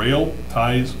removing the rail,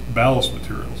 ties, ballast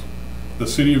materials. The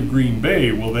City of Green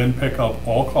Bay will then pick up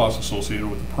all costs associated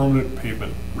with the permanent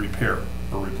pavement repair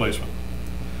or replacement.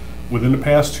 Within the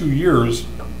past 2 years,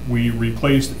 we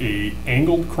replaced an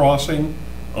angled crossing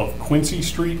of Quincy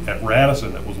Street at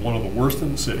Radisson that was one of the worst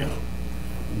in the city.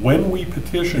 When we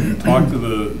petitioned and talked to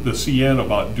the CN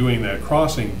about doing that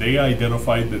crossing, they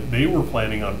identified that they were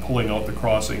planning on pulling out the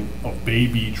crossing of Bay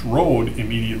Beach Road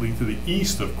immediately to the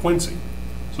east of Quincy.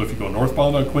 So if you go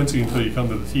northbound on Quincy until you come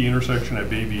to the T intersection at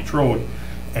Bay Beach Road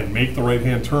and make the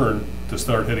right-hand turn to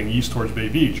start heading east towards Bay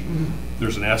Beach,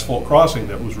 there's an asphalt crossing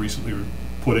that was recently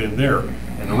put in there,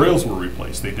 and the rails were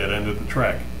replaced. They dead-ended the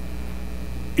track.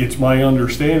 It's my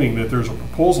understanding that there's a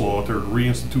proposal out there to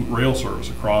reinstitute rail service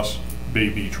across Bay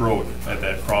Beach Road at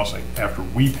that crossing after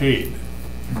we paid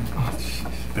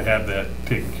to have that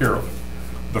taken care of.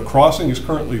 The crossing is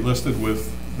currently listed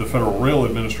with the Federal Rail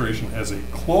Administration as a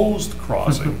closed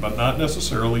crossing, but not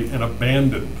necessarily an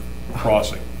abandoned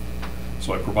crossing.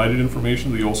 So I provided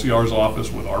information to the OCR's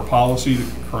office with our policy, the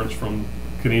concurrence from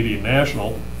Canadian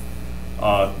National,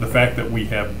 the fact that we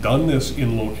have done this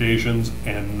in locations,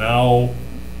 and now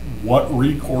what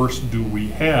recourse do we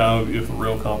have if the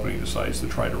rail company decides to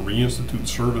try to reinstitute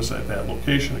service at that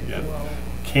location again?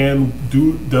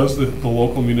 Does the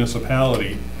local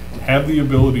municipality have the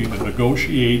ability to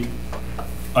negotiate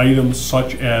items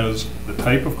such as the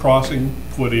type of crossing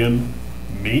put in,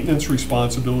 maintenance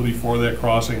responsibility for that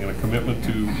crossing, and a commitment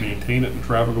to maintain it in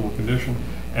trafficable condition,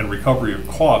 and recovery of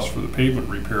costs for the pavement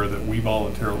repair that we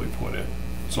voluntarily put in?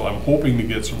 So I'm hoping to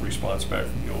get some response back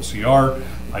from the OCR.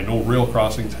 I know rail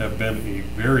crossings have been a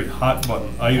very hot button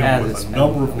item with a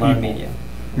number of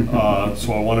people.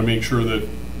 So I want to make sure that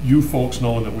you folks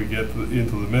know and that we get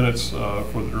into the minutes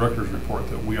for the director's report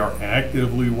that we are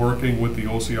actively working with the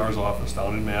OCR's office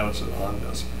down in Madison on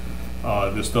this.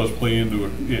 This does play into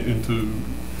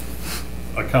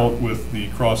account with the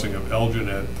crossing of Elgin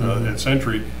at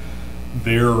Century.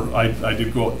 There, I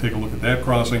did go out and take a look at that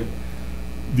crossing.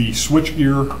 The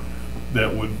switchgear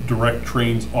that would direct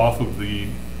trains off of the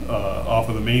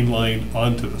main line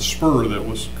onto the spur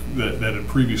that had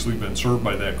previously been served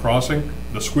by that crossing.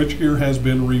 The switchgear has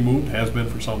been removed, has been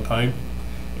for some time,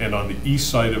 and on the east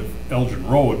side of Elgin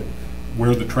Road,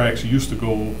 where the tracks used to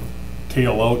go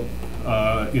tail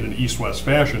out in an east-west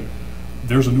fashion,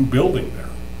 there's a new building there.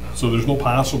 So there's no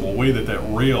possible way that that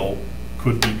rail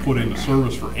could be put into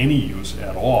service for any use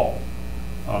at all,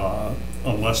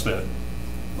 unless that,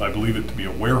 I believe it to be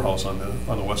a warehouse on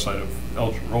the west side of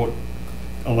Elgin Road,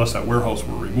 unless that warehouse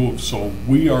were removed. So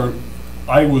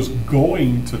I was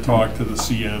going to talk to the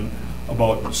CN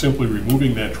about simply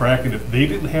removing that track, and if they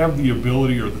didn't have the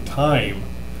ability or the time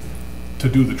to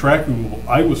do the track removal,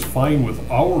 I was fine with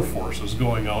our forces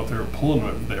going out there and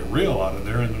pulling that rail out of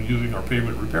there and using our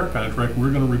pavement repair contract.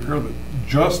 We're going to repair it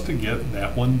just to get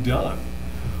that one done.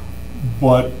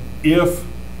 But if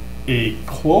a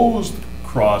closed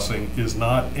crossing is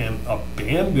not an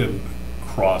abandoned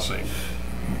crossing,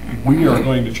 we are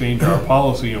going to change our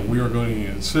policy, and we are going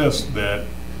to insist that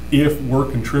if we're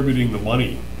contributing the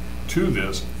money to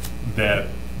this, that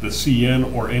the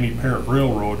CN or any parent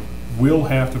railroad will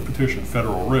have to petition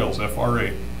Federal Rails,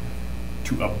 FRA,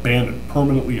 to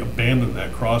permanently abandon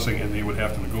that crossing, and they would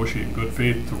have to negotiate in good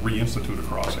faith to reinstitute a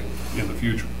crossing in the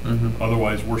future.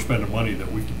 Otherwise, we're spending money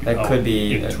that we could be out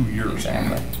in 2 years.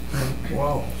 Exactly.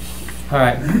 Wow. All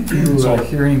right. Do you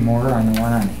hear any more on the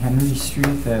one on Henry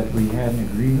Street that we had an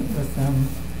agreement with them?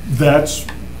 That's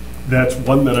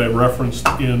one that I referenced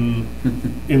in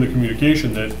the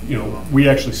communication that, we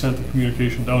actually sent the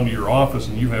communication down to your office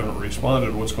and you haven't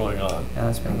responded. What's going on? Yeah,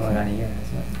 that's been going on a year,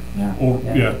 hasn't it? Yeah. Oh,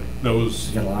 Yeah. yeah, that was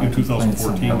Got a lot in of complaints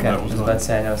on 2014 that. Okay, that I was was done. about to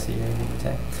say, I know, see, you're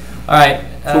okay. All right.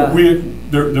 So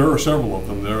there are several of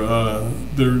them.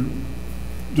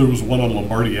 There was one on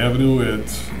Lombardy Avenue at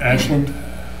Ashland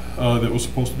that was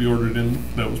supposed to be ordered in.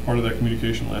 That was part of that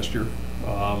communication last year.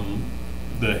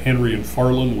 The Henry and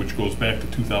Farland, which goes back to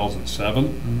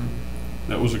 2007,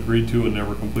 that was agreed to and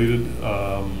never completed.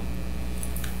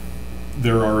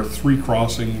 There are 3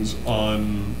 crossings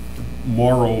on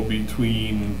Morrow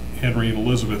between Henry and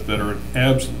Elizabeth that are in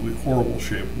absolutely horrible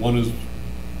shape. One is,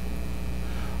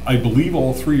 I believe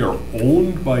all 3 are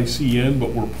owned by CN,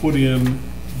 but were put in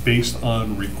based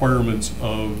on requirements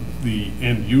of the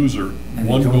end user. And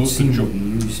One they don't goes to seem to be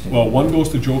used. one goes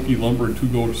to Jokey Lumber and 2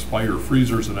 go to Spire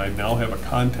Freezers, and I now have a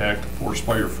contact for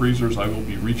Spire Freezers. I will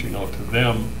be reaching out to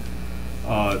them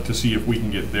to see if we can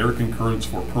get their concurrence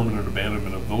for permanent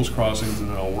abandonment of those crossings, and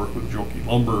then I'll work with Jokey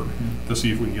Lumber to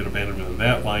see if we can get abandonment of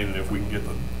that line, and if we can get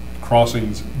the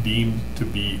crossings deemed to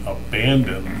be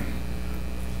abandoned.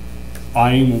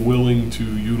 I'm willing to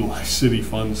utilize city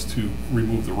funds to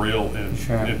remove the rail and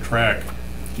track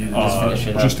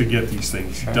just to get these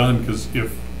things done, because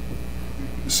if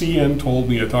CN told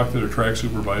me, I talked to their track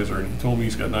supervisor, and he told me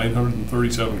he's got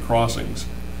 937 crossings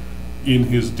in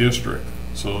his district.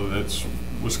 So that's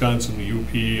Wisconsin, the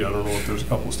UP, I don't know if there's a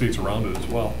couple of states around it as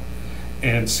well.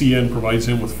 And CN provides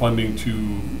him with funding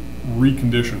to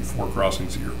recondition 4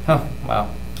 crossings a year. Oh, wow.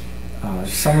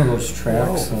 Some of those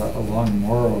tracks along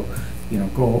Morrow,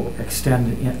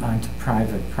 extend onto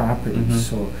private property,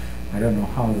 so I don't know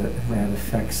how that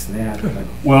affects that. But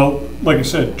Well, like I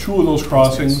said, 2 of those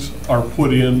crossings are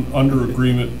put in under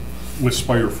agreement with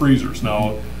Spire Freezers.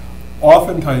 Now,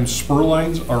 oftentimes spur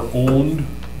lines are owned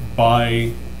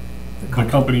by the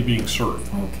company being served.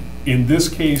 Okay. In this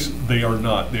case, they are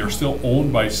not. They are still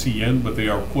owned by CN, but they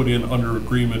are put in under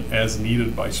agreement as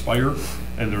needed by Spire.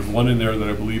 And there's one in there that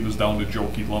I believe is down to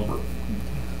Jokey Lumber.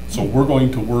 So we're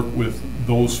going to work with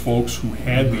those folks who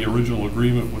had the original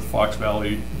agreement with Fox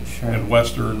Valley and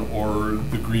Western, or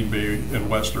the Green Bay and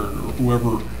Western, or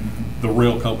whoever the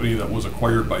rail company that was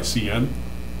acquired by CN.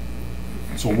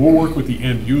 So we'll work with the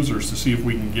end users to see if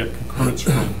we can get concurrence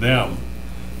from them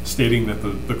stating that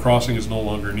the crossing is no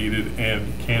longer needed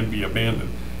and can be abandoned.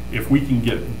 If we can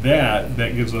get that,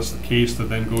 that gives us the case to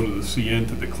then go to the CN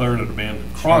to declare it an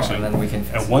abandoned crossing. And then we can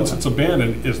And once it's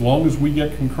abandoned, as long as we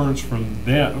get concurrence from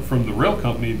the rail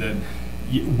company, then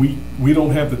we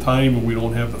don't have the time, and we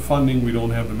don't have the funding, we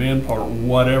don't have the manpower,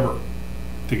 whatever,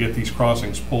 to get these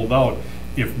crossings pulled out.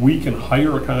 If we can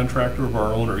hire a contractor of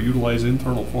our own or utilize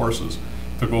internal forces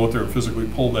to go out there and physically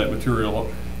pull that material up.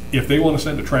 If they want to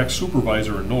send a track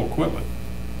supervisor and no equipment,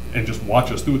 and just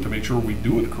watch us do it to make sure we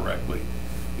do it correctly,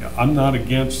 yeah, I'm not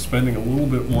against spending a little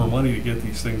bit more money to get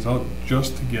these things out,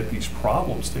 just to get these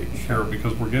problems taken care of,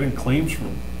 because we're getting claims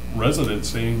from residents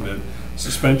saying that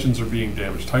suspensions are being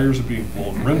damaged, tires are being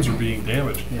blown, rims are being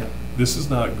damaged. Yeah. This is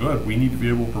not good. We need to be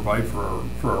able to provide for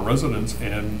our residents,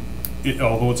 and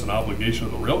although it's an obligation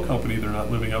of the rail company, they're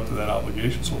not living up to that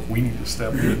obligation. So if we need to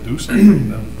step in and do something,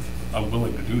 then I'm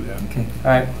willing to do that. Okay. All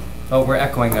right. Oh, we're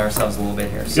echoing ourselves a little bit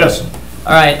here. So. Yes.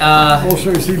 All right.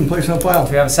 Motion received and placed on file.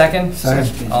 Do we have a second?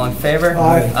 Second. All in favor?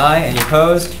 Aye. Aye. Any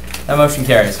opposed? That motion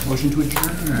carries. Motion to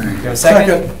adjourn. Do we have a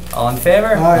second? Second. All in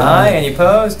favor? Aye. Any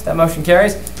opposed? That motion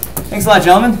carries. Thanks a lot,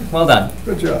 gentlemen. Well done.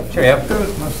 Good job. Cheerio.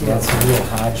 Good. Must have- That's a real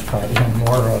hodgepodge and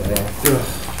more of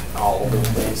that. All over the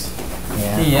place.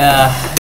 Yeah. The